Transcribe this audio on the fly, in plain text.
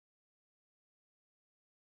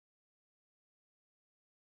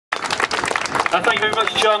Thank you very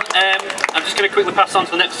much, John. I'm just going to quickly pass on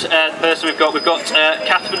to the next person we've got. We've got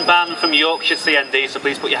Catherine Bann from Yorkshire CND, so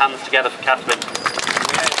please put your hands together for Catherine.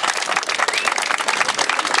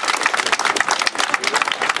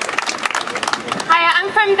 Hi, I'm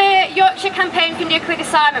from the Yorkshire Campaign for Nuclear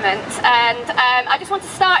Disarmament, and I just want to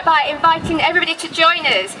start by inviting everybody to join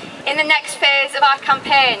us in the next phase of our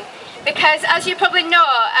campaign, because as you probably know,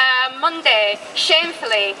 Monday,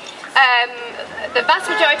 shamefully, the vast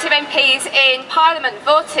majority of MPs in Parliament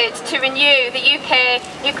voted to renew the UK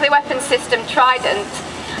nuclear weapons system Trident.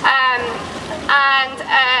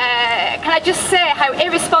 Can I just say how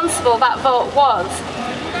irresponsible that vote was?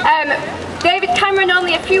 David Cameron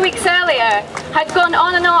only a few weeks earlier had gone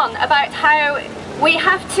on and on about how we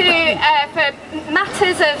have to, for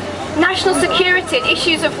matters of national security and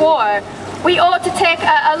issues of war, we ought to take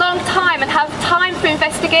a long time and have time for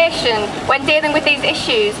investigation when dealing with these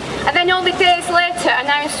issues, and then only days later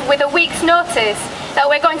announce with a week's notice that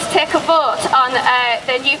we're going to take a vote on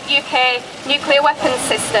the UK nuclear weapons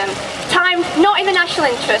system. Time not in the national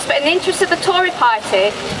interest, but in the interest of the Tory party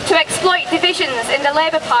to exploit divisions in the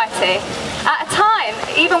Labour Party at a time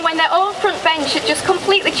even when their own front bench had just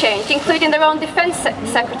completely changed, including their own defence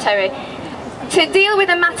secretary. To deal with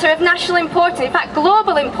a matter of national importance, in fact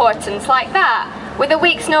global importance like that, with a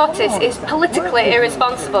week's notice is politically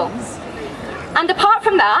irresponsible. And apart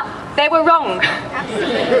from that, they were wrong.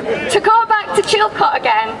 To go back to Chilcot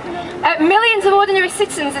again, millions of ordinary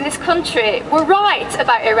citizens in this country were right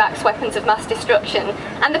about Iraq's weapons of mass destruction,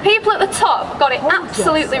 and the people at the top got it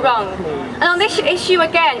absolutely wrong. And on this issue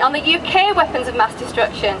again, on the UK weapons of mass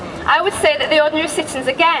destruction, I would say that the ordinary citizens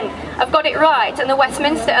again have got it right, and the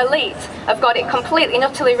Westminster elite have got it completely and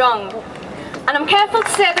utterly wrong. And I'm careful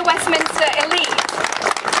to say the Westminster elite,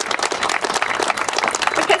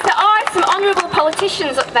 because there are some honourable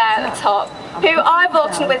politicians up there at the top who are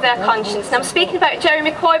voting with their conscience. And I'm speaking about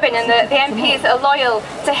Jeremy Corbyn and the MPs that are loyal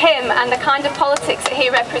to him and the kind of politics that he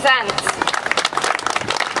represents.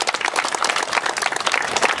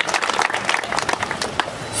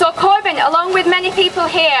 So Corbyn, along with many people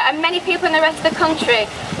here and many people in the rest of the country,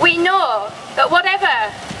 we know that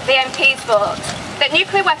whatever the MPs vote, that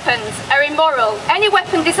nuclear weapons are immoral. Any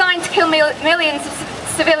weapon designed to kill millions of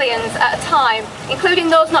civilians at a time, including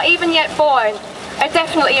those not even yet born, are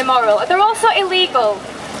definitely immoral. They're also illegal,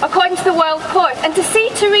 according to the World Court. And to see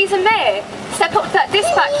Theresa May step up to that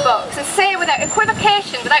dispatch box and say without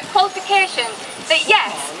equivocation, without qualification, that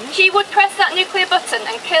yes, she would press that nuclear button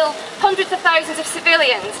and kill hundreds of thousands of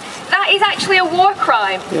civilians, that is actually a war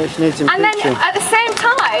crime. And then at the same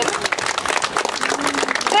time,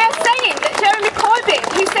 they're saying that Jeremy Corbyn,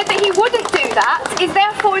 who said that he wouldn't do that, is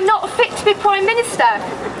therefore not fit to be Prime Minister.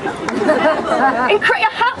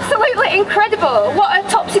 Absolutely incredible. What a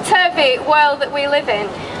topsy-turvy world that we live in.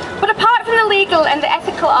 But apart from the legal and the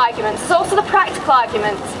ethical arguments, there's also the practical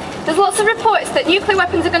arguments. There's lots of reports that nuclear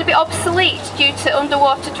weapons are going to be obsolete due to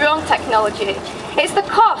underwater drone technology. It's the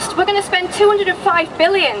cost. We're going to spend $205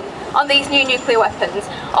 billion on these new nuclear weapons.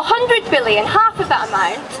 $100 billion, half of that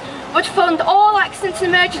amount, would fund all accident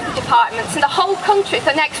and emergency departments in the whole country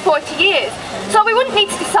for the next 40 years. So we wouldn't need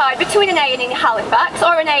to decide between an A&E in Halifax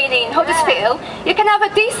or an A&E in Huddersfield. You can have a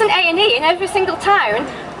decent A&E in every single town,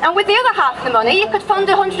 and with the other half of the money you could fund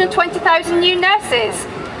 120,000 new nurses,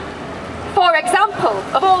 for example,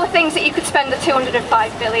 of all the things that you could spend the $205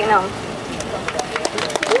 billion on.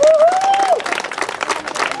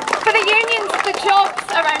 For the unions, the jobs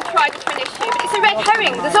around Trident are an issue, but it's a red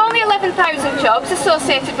herring. There's only 11,000 jobs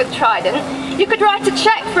associated with Trident. You could write a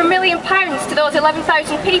cheque for £1 million to those 11,000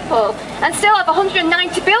 people and still have 190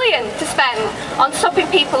 billion to spend on stopping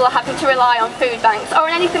people having to rely on food banks or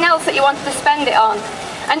on anything else that you wanted to spend it on.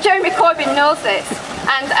 And Jeremy Corbyn knows this,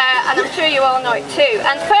 and I'm sure you all know it too.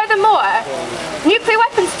 And furthermore, nuclear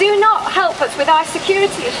weapons do not help us with our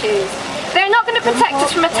security issues. They're not going to protect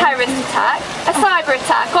us from a terrorist attack, a cyber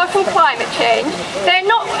attack, or from climate change. They're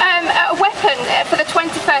not a weapon for the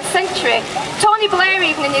 21st century. Tony Blair,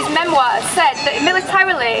 even in his memoirs, said that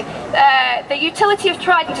militarily the utility of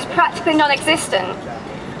Trident is practically non-existent.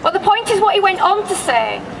 Well, the point is what he went on to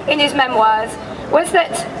say in his memoirs was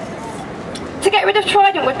that to get rid of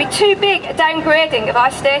Trident would be too big a downgrading of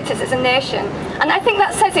our status as a nation. And I think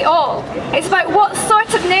that says it all. It's about what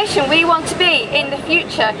sort of nation we want to be in the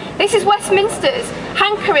future. This is Westminster's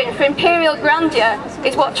hankering for imperial grandeur,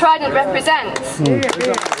 is what Trident represents. So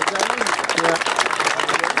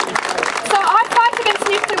I fight against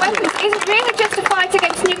nuclear weapons isn't really just a fight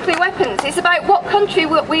against nuclear weapons. It's about what country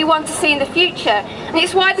we want to see in the future. And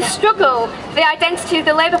it's why the struggle, the identity of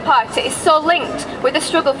the Labour Party is so linked with the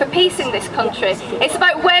struggle for peace in this country. It's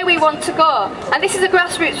about where we want to go. And this is a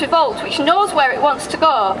grassroots revolt which knows where it wants to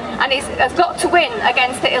go and has got to win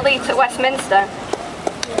against the elite at Westminster.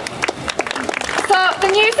 So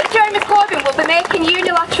the news that Jeremy Corbyn will be making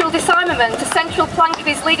unilateral disarmament a central plank of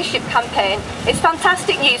his leadership campaign is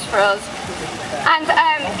fantastic news for us. And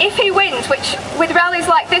if he wins, which with rallies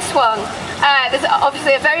like this one, there's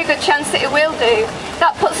obviously a very good chance that he will do,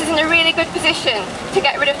 that puts us in a really good position to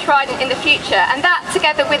get rid of Trident in the future. And that,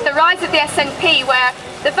 together with the rise of the SNP, where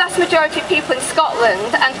the vast majority of people in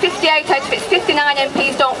Scotland, and 58 out of its 59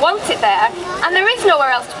 MPs don't want it there, and there is nowhere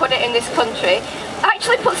else to put it in this country,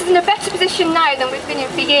 actually puts us in a better position now than we've been in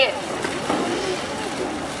for years.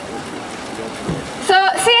 So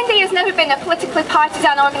CND has never been a politically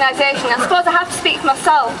partisan organisation. I suppose I have to speak for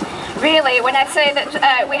myself, really, when I say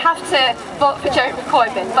that we have to vote for Jeremy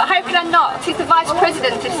Corbyn. But how could I not? He's the Vice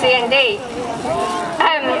President of CND.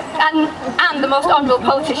 And the most honourable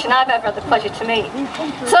politician I've ever had the pleasure to meet.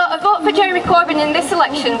 So a vote for Jeremy Corbyn in this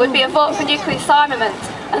election would be a vote for nuclear disarmament.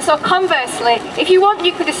 And so conversely, if you want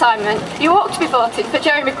nuclear disarmament, you ought to be voting for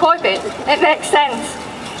Jeremy Corbyn. It makes sense.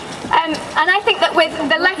 And I think that with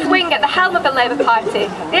the left wing at the helm of the Labour Party,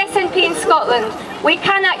 the SNP in Scotland, we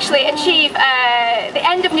can actually achieve the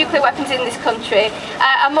end of nuclear weapons in this country,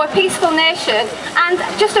 a more peaceful nation, and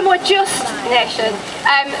just a more just nation.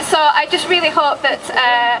 So I just really hope that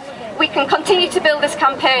we can continue to build this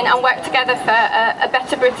campaign and work together for a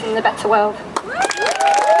better Britain and a better world.